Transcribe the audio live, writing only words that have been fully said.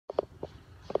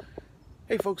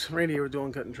Hey folks, Randy here with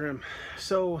Doing Cut and Trim.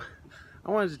 So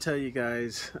I wanted to tell you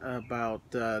guys about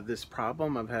this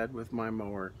problem I've had with my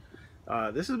mower.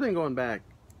 This has been going back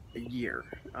a year,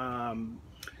 and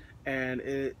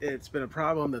it's been a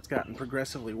problem that's gotten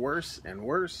progressively worse and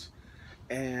worse.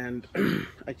 And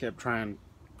I kept trying.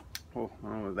 Oh, I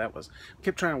don't know what that was. I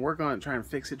kept trying to work on it, trying to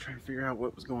fix it, trying to figure out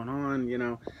what was going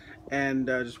on, and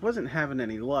just wasn't having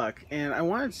any luck. And I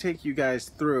wanted to take you guys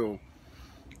through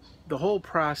the whole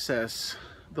process,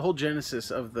 the whole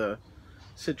genesis of the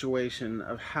situation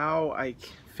of how I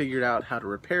figured out how to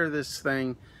repair this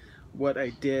thing, what I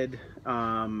did,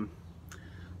 so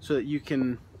that you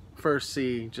can first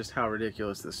see just how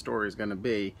ridiculous this story is going to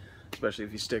be, especially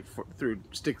if you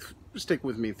stick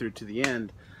with me through to the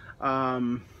end.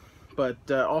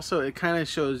 But also it kind of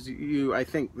shows you, I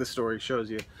think the story shows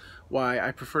you why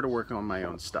I prefer to work on my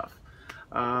own stuff.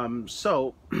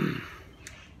 So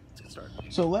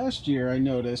So last year I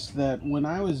noticed that when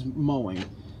I was mowing,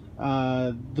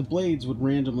 the blades would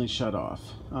randomly shut off.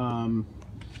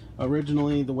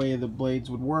 Originally, the way the blades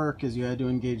would work is you had to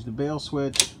engage the bail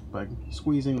switch by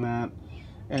squeezing that,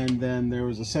 and then there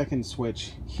was a second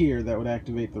switch here that would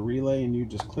activate the relay, and you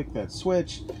just click that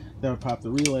switch, that would pop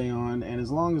the relay on, and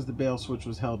as long as the bail switch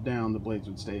was held down, the blades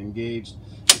would stay engaged.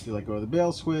 If you let go of the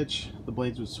bail switch, the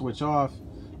blades would switch off,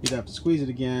 you'd have to squeeze it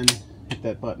again, hit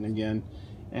that button again,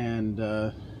 and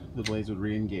the blades would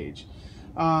re-engage.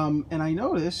 And I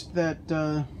noticed that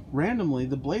randomly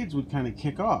the blades would kind of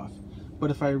kick off, but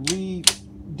if I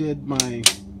redid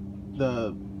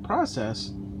the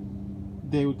process,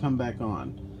 they would come back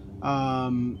on.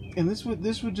 And this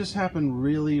would just happen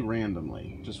really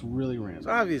randomly, just really random. So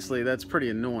obviously that's pretty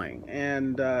annoying,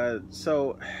 and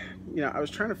so I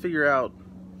was trying to figure out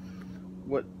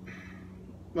what.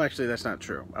 Well, actually, that's not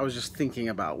true. I was just thinking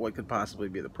about what could possibly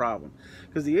be the problem.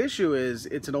 Because the issue is,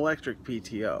 it's an electric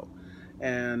PTO.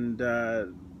 And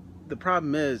the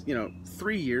problem is,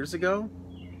 3 years ago,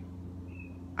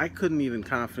 I couldn't even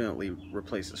confidently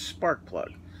replace a spark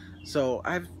plug. So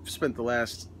I've spent the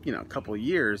last, couple of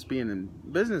years being in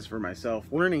business for myself,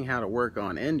 learning how to work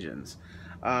on engines.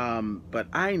 But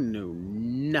I knew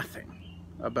nothing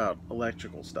about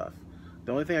electrical stuff.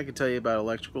 The only thing I could tell you about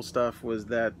electrical stuff was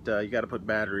that you got to put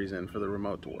batteries in for the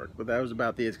remote to work, but that was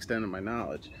about the extent of my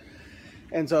knowledge.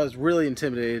 And so I was really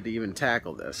intimidated to even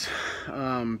tackle this.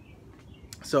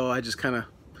 So I just kind of,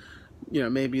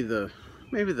 maybe the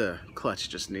clutch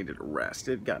just needed a rest.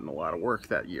 It had gotten a lot of work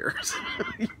that year.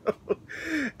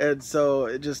 And so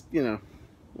it just,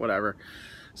 whatever.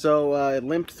 So I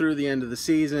limped through the end of the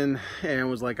season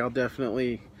and was like, I'll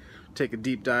definitely take a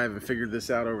deep dive and figure this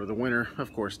out over the winter.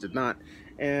 Of course did not.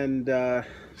 And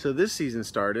so this season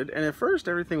started, and at first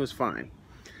everything was fine,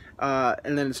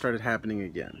 and then it started happening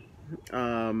again.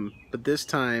 But this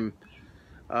time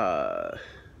it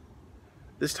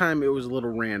was a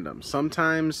little random.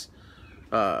 Sometimes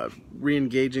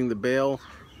re-engaging the bail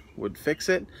would fix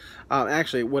it.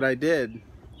 Actually, what I did,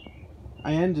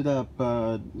 I ended up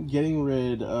getting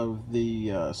rid of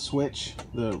the switch,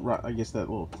 I guess that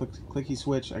little clicky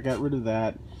switch. I got rid of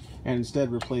that and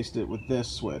instead replaced it with this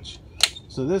switch.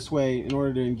 So this way, in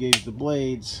order to engage the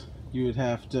blades, you would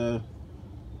have to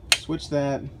switch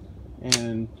that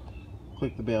and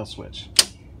click the bail switch.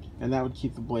 And that would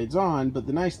keep the blades on. But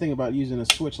the nice thing about using a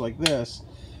switch like this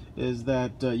is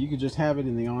that you could just have it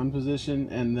in the on position,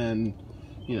 and then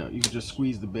you could just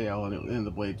squeeze the bail and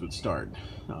the blades would start.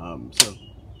 So,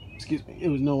 excuse me, it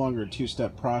was no longer a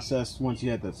two-step process. Once you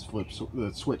had that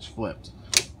switch flipped,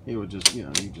 it would just, you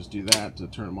just do that to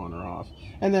turn them on or off.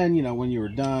 And then, when you were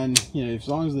done, as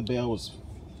long as the bail was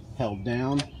held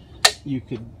down, you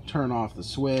could turn off the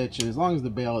switch. And as long as the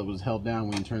bail was held down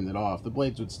when you turned it off, the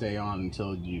blades would stay on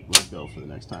until you let go for the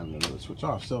next time, and then they would switch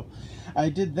off. So I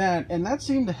did that, and that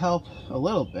seemed to help a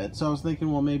little bit. So I was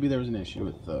thinking, well, maybe there was an issue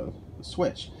with the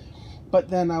switch. But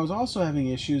then I was also having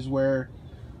issues where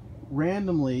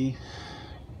randomly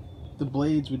the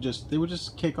blades would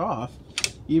just kick off,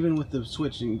 even with the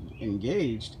switch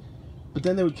engaged, but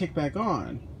then they would kick back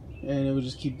on, and it would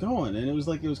just keep going, and it was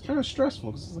kind of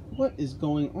stressful, because it's like, what is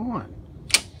going on?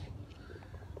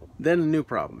 Then a new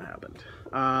problem happened.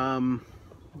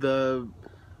 The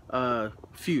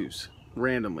fuse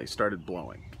randomly started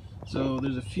blowing. So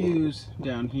there's a fuse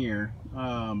down here,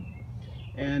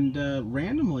 and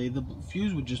randomly the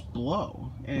fuse would just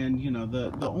blow. And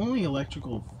the only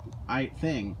electrical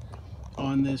thing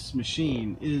on this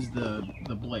machine is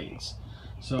the blades.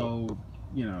 So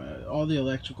all the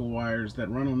electrical wires that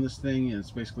run on this thing is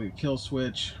basically a kill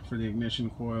switch for the ignition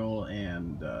coil,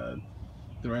 and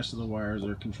the rest of the wires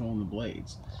are controlling the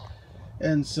blades.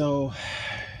 And so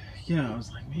you know, I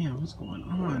was like, man, what's going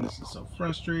on? This is so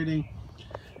frustrating.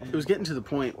 It was getting to the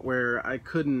point where I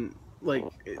couldn't, like,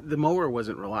 the mower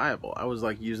wasn't reliable. I was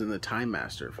like using the Time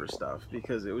Master for stuff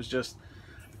because it was just,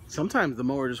 sometimes the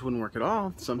mower just wouldn't work at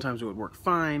all. Sometimes it would work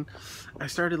fine. I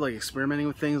started like experimenting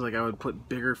with things, like I would put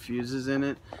bigger fuses in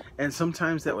it, and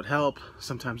sometimes that would help,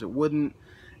 sometimes it wouldn't.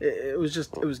 It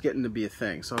was getting to be a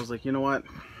thing. So I was like, you know what?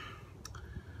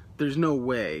 There's no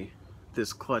way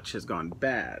this clutch has gone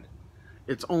bad.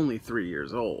 It's only 3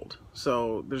 years old,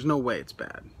 so there's no way it's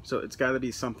bad. So it's got to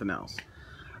be something else.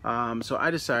 So I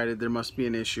decided there must be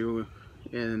an issue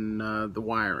in the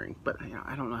wiring, but you know,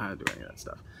 I don't know how to do any of that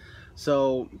stuff.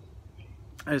 So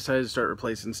I decided to start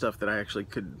replacing stuff that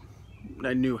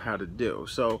I knew how to do.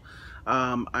 So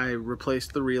I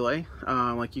replaced the relay.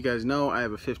 Like you guys know, I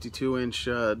have a 52-inch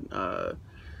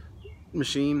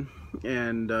machine,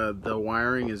 and the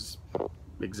wiring is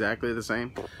exactly the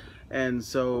same. And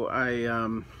so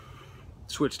I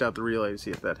switched out the relay to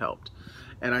see if that helped.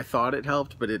 And I thought it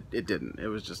helped, but it didn't. It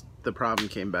was just, the problem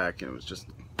came back and it was just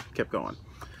kept going.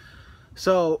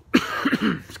 So,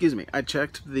 excuse me, I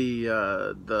checked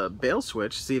the bail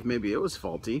switch, see if maybe it was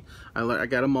faulty. I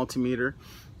got a multimeter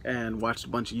and watched a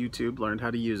bunch of YouTube, learned how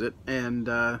to use it, and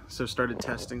so started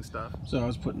testing stuff. So I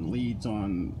was putting leads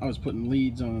on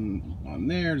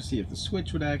there to see if the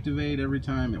switch would activate every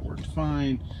time. It worked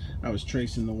fine. I was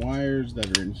tracing the wires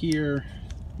that are in here.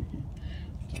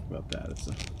 Talk about that. It's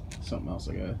something else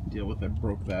I gotta deal with. I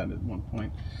broke that at one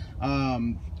point.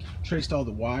 Traced all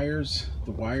the wires.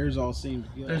 The wires all seemed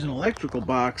good. There's an electrical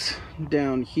box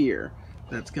down here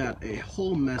that's got a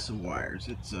whole mess of wires.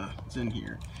 It's in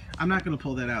here. I'm not going to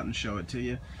pull that out and show it to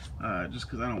you, just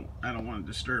because I don't want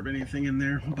to disturb anything in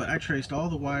there. But I traced all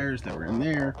the wires that were in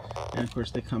there, and of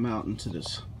course they come out into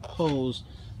this hose.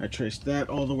 I traced that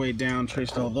all the way down,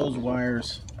 traced all those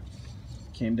wires,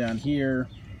 came down here,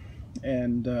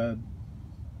 and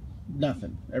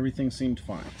nothing. Everything seemed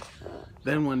fine.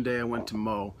 Then one day I went to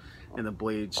mow, and the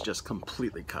blades just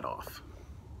completely cut off.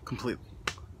 Completely.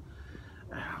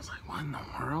 And I was like, what in the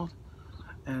world?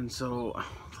 And so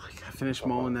like, I finished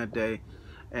mowing that day,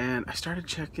 and I started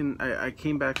checking. I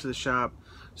came back to the shop,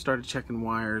 started checking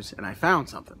wires, and I found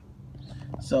something.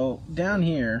 So down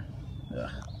here,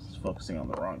 it's focusing on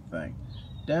the wrong thing.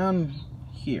 Down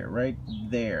here, right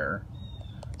there,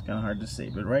 it's kind of hard to see,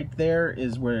 but right there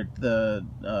is where the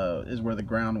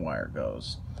ground wire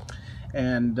goes.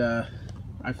 And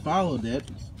I followed it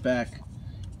back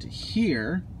to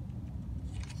here,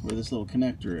 where this little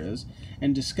connector is,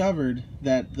 and discovered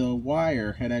that the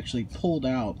wire had actually pulled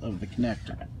out of the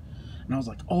connector. And I was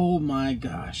like, oh my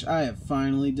gosh, I have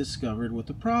finally discovered what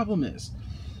the problem is.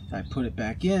 I put it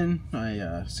back in,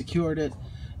 I secured it,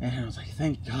 and I was like,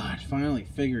 thank God, finally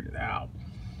figured it out.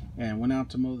 And went out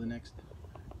to mow the next day.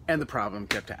 And the problem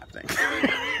kept happening.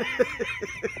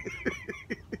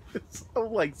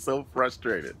 I'm like so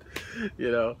frustrated,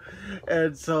 you know?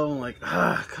 And so I'm like,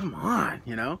 come on,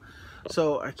 you know?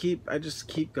 So I just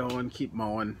keep going, keep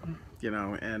mowing, you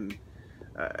know, and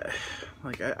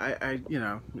like I you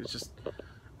know, it's just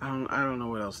I don't know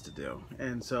what else to do.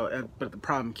 And so but the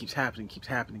problem keeps happening,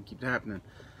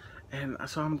 and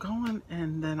so I'm going,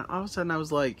 and then all of a sudden I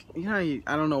was like, you know,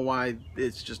 I don't know why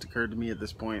it's just occurred to me at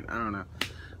this point. I don't know.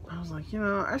 I was like, you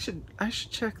know, I should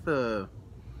check the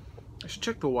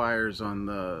wires on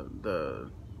the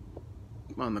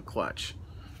clutch.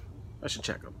 I should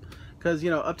check them. Because,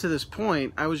 you know, up to this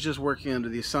point, I was just working under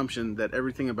the assumption that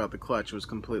everything about the clutch was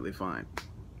completely fine.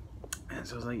 And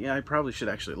so I was like, yeah, I probably should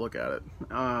actually look at it.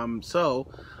 So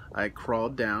I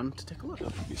crawled down to take a look.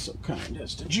 Be so kind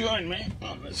as to join me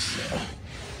on this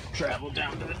travel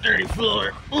down to the dirty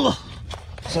floor. Ugh.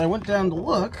 So I went down to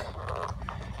look,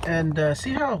 and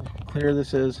see how clear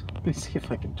this is? Let me see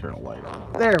if I can turn a light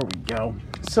on. There we go.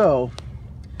 So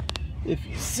if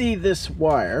you see this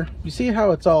wire, you see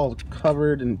how it's all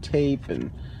covered in tape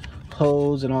and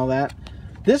hose and all that?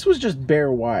 This was just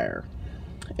bare wire.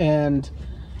 And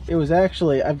it was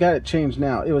actually, I've got it changed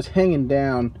now, it was hanging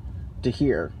down to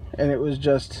here. And it was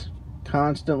just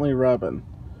constantly rubbing.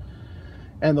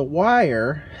 And the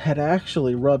wire had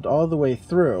actually rubbed all the way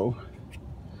through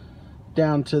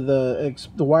down to the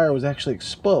wire was actually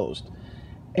exposed.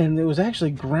 And it was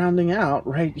actually grounding out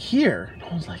right here. And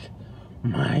I was like,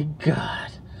 my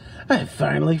God, I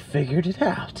finally figured it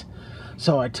out.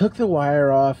 So I took the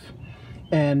wire off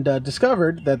and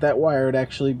discovered that that wire had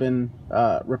actually been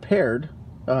repaired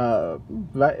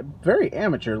very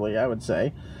amateurly, I would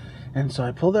say. And so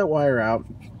I pulled that wire out.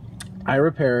 I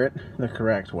repair it the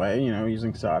correct way, you know,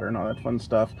 using solder and all that fun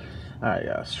stuff.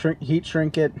 I heat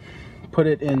shrink it, put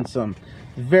it in some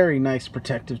very nice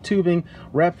protective tubing,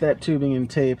 wrap that tubing in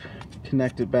tape,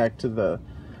 connect it back to the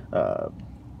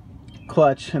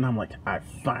clutch, and I'm like, I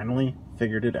finally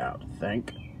figured it out.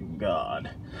 Thank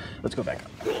God. Let's go back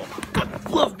up. God, I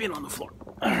love being on the floor.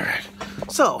 All right.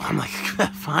 So I'm like,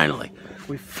 finally,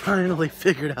 we finally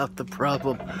figured out the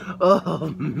problem.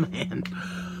 Oh man.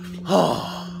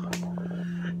 Oh.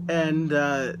 And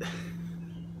go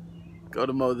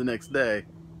to mow the next day.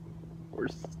 We're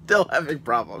still having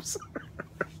problems.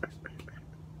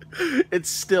 It's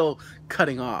still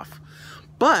cutting off.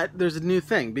 But there's a new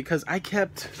thing, because I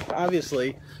kept,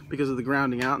 obviously, because of the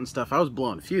grounding out and stuff, I was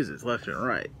blowing fuses left and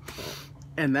right.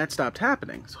 And that stopped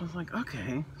happening. So I was like,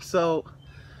 okay, so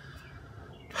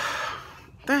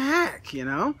the heck, you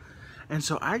know? And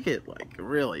so I get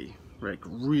really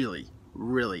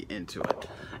into it.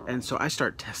 And so I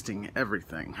start testing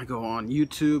everything. I go on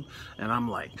YouTube and I'm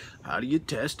like, how do you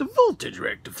test a voltage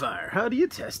rectifier? How do you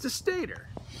test a stator?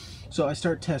 So I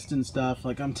start testing stuff,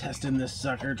 like I'm testing this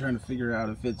sucker, trying to figure out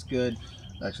if it's good.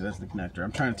 Actually, that's the connector.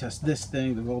 I'm trying to test this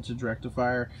thing, the voltage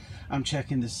rectifier. I'm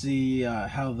checking to see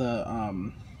how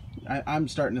the, I'm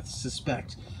starting to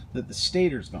suspect that the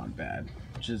stator's gone bad,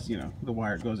 which is, you know, the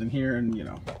wire goes in here and, you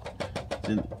know,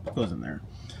 it goes in there.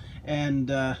 And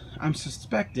I'm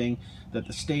suspecting that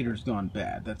the stator's gone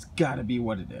bad. That's got to be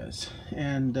what it is.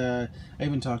 And I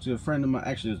even talked to a friend of mine,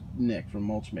 actually it was Nick from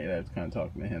Mulchmate. I was kind of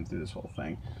talking to him through this whole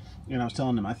thing. And I was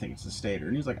telling him I think it's the stator.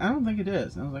 And he was like, I don't think it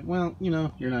is. And I was like, well, you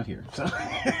know, you're not here. So,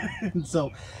 and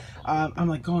so I'm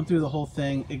like going through the whole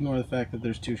thing, ignore the fact that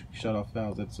there's 2 shut-off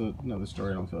valves. That's another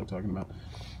story I don't feel like talking about.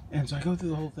 And so I go through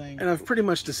the whole thing. And I've pretty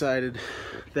much decided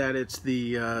that it's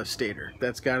the stator.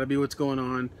 That's got to be what's going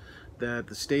on. That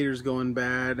the stator's going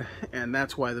bad, and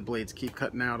that's why the blades keep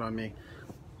cutting out on me.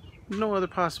 No other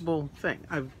possible thing.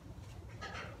 I've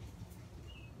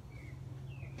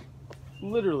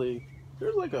literally,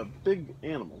 there's like a big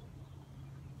animal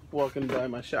walking by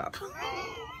my shop.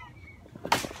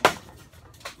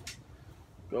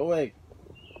 Go away.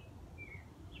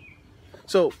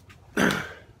 So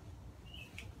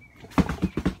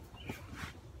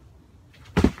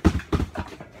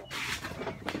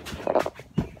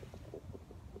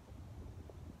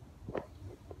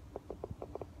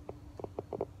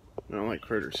I don't like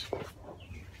critters.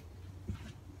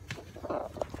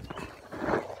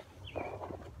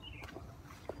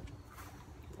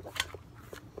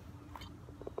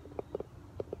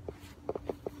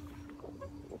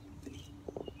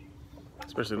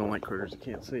 Especially don't like critters you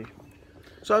can't see.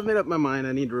 So I've made up my mind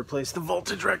I need to replace the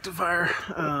voltage rectifier.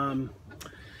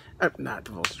 Not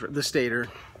the voltage, the stator.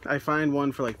 I find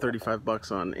one for like 35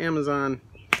 bucks on Amazon.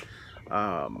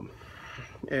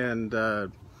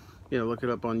 You know, look it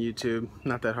up on YouTube.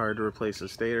 Not that hard to replace a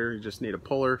stator. You just need a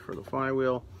puller for the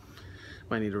flywheel.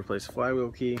 Might need to replace the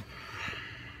flywheel key.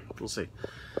 We'll see.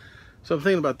 So I'm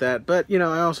thinking about that. But, you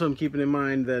know, I also am keeping in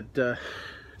mind that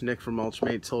Nick from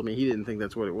Mulchmate told me he didn't think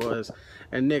that's what it was.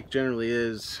 And Nick generally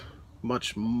is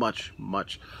much more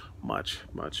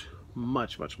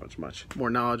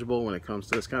knowledgeable when it comes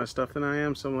to this kind of stuff than I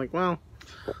am. So I'm like, well,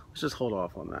 let's just hold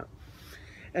off on that.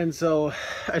 And so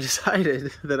I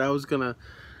decided that I was gonna,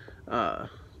 because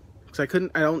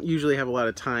I don't usually have a lot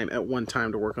of time at one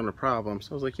time to work on a problem.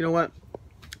 So I was like, you know what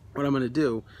I'm gonna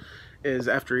do is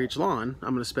after each lawn,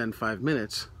 I'm gonna spend 5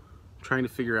 minutes trying to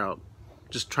figure out,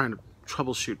 just trying to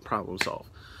troubleshoot, problem solve.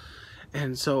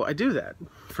 And so I do that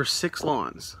for 6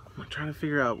 lawns. I'm trying to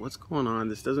figure out what's going on.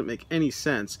 This doesn't make any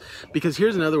sense, because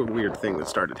here's another weird thing that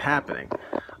started happening.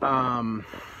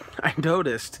 I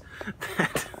noticed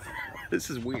that this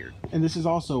is weird. And this is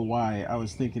also why I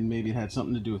was thinking maybe it had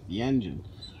something to do with the engine.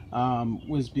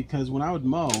 Was because when I would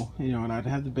mow, you know, and I'd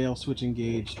have the bale switch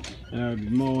engaged, and I would be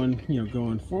mowing, you know,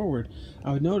 going forward,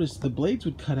 I would notice the blades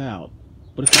would cut out.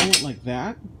 But if I went like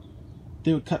that,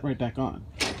 they would cut right back on.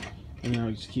 And then I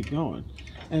would just keep going.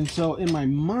 And so in my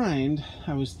mind,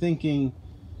 I was thinking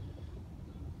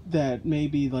that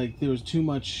maybe like there was too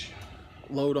much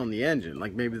load on the engine.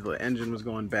 Like maybe the engine was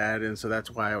going bad, and so that's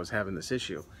why I was having this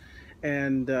issue.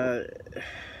 And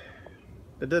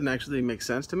it doesn't actually make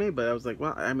sense to me, but I was like,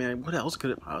 well, I mean, what else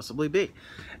could it possibly be?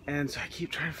 And so I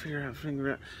keep trying to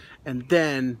figure out. And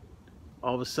then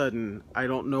all of a sudden, I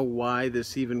don't know why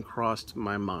this even crossed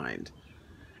my mind.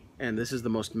 And this is the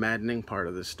most maddening part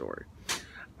of this story.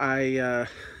 I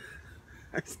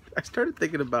started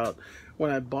thinking about when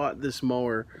I bought this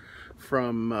mower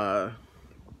from when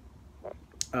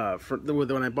I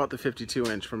bought the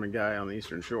 52-inch from a guy on the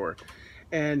Eastern Shore,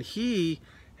 and he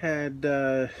had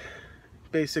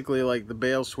basically like the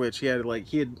bale switch. He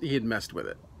had messed with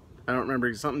it. I don't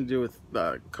remember, something to do with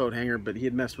the coat hanger, but he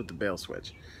had messed with the bale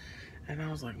switch. And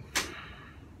I was like,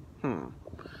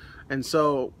 And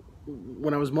so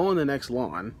when I was mowing the next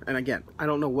lawn, and again, I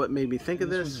don't know what made me think of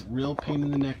this. This was a real pain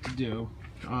in the neck to do.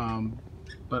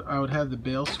 But I would have the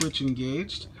bail switch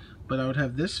engaged, but I would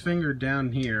have this finger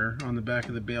down here on the back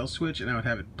of the bail switch, and I would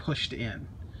have it pushed in.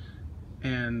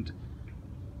 And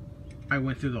I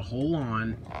went through the whole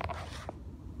lawn,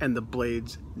 and the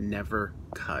blades never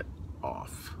cut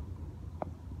off.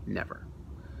 Never.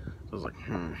 So I was like,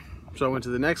 So I went to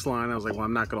the next line. I was like, well,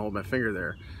 I'm not going to hold my finger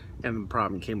there. And the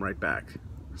problem came right back.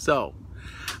 So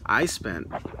I spent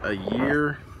a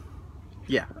year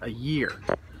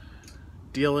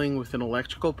dealing with an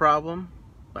electrical problem,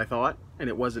 I thought, and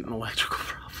it wasn't an electrical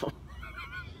problem.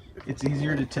 It's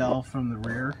easier to tell from the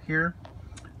rear here,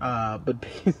 but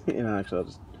actually, I'll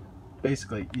just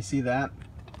basically, you see that?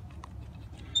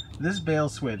 This bail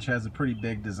switch has a pretty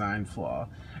big design flaw,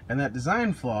 and that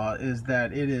design flaw is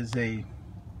that it is a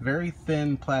very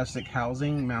thin plastic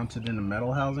housing mounted in a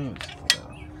metal housing,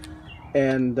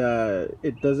 and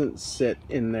it doesn't sit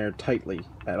in there tightly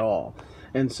at all.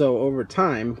 And so over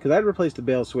time, because I'd replaced the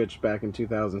bail switch back in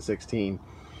 2016,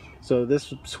 so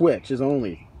this switch is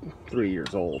only 3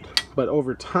 years old. But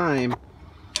over time,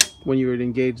 when you would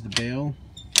engage the bail,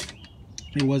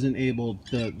 it wasn't able,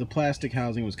 the plastic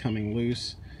housing was coming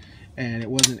loose, and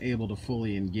it wasn't able to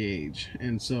fully engage.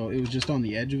 And so it was just on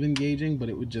the edge of engaging, but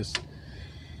it would just,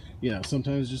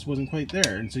 sometimes it just wasn't quite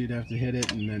there. And so you'd have to hit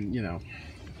it, and then,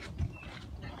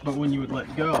 but when you would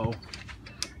let go,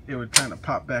 it would kind of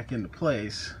pop back into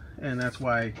place, and that's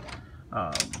why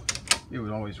it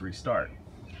would always restart.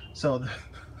 So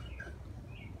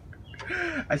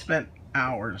I spent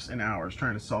hours and hours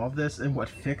trying to solve this, and what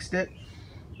fixed it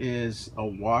is a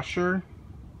washer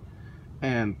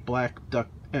and black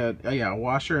duct, a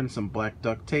washer and some black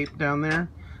duct tape down there.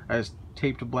 I just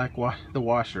taped the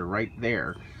washer right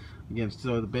there against,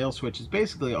 so the bail switch is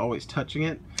basically always touching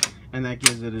it, and that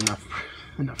gives it enough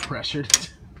pressure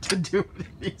to do what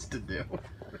it needs to do.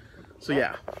 So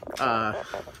yeah,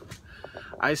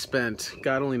 I spent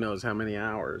God only knows how many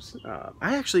hours.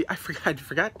 I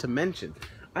forgot to mention,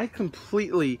 I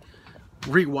completely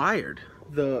rewired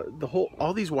the whole,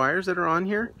 all these wires that are on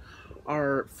here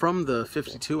are from the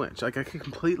 52 inch. Like, I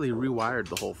completely rewired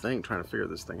the whole thing trying to figure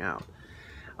this thing out,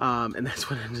 and that's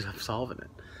what ended up solving it.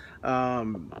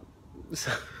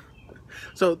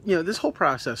 So this whole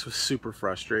process was super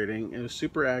frustrating. It was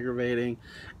super aggravating,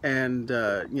 and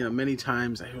many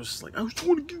times I was just like, I just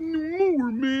want to get a new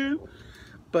mower, man.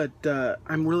 But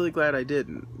I'm really glad I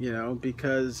didn't,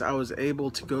 because I was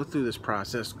able to go through this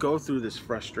process, go through this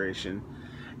frustration,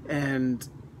 and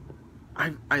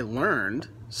I learned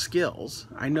skills.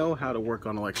 I know how to work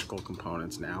on electrical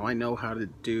components now. I know how to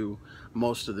do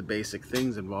most of the basic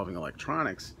things involving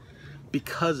electronics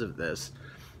because of this.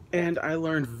 And I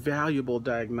learned valuable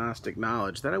diagnostic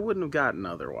knowledge that I wouldn't have gotten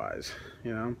otherwise,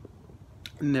 It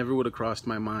never would have crossed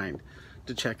my mind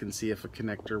to check and see if a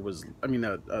connector was,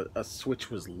 a switch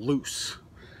was loose.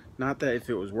 Not that if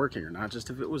it was working or not, just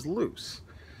if it was loose.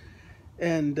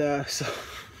 And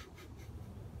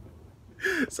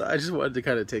so I just wanted to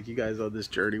kind of take you guys on this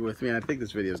journey with me. And I think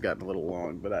this video's gotten a little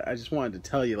long, but I just wanted to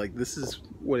tell you, like, this is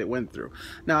what it went through.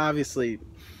 Now, obviously,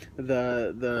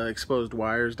 the exposed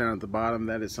wires down at the bottom,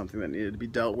 that is something that needed to be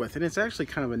dealt with. And it's actually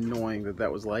kind of annoying that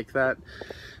that was like that,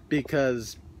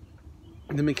 because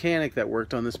the mechanic that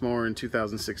worked on this mower in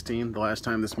 2016, the last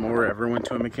time this mower ever went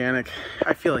to a mechanic,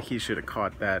 I feel like he should have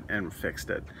caught that and fixed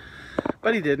it.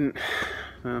 But he didn't.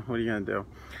 What are you going to do?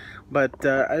 But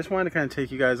I just wanted to kind of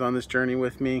take you guys on this journey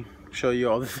with me, show you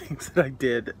all the things that I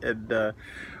did, and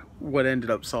what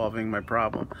ended up solving my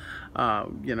problem.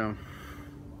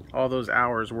 All those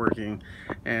hours working,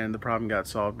 and the problem got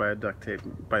solved by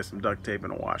some duct tape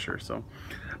and a washer. So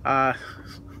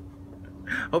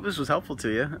hope this was helpful to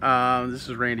you. This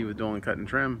is Randy with Dolan Cut and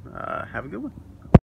Trim. Have a good one.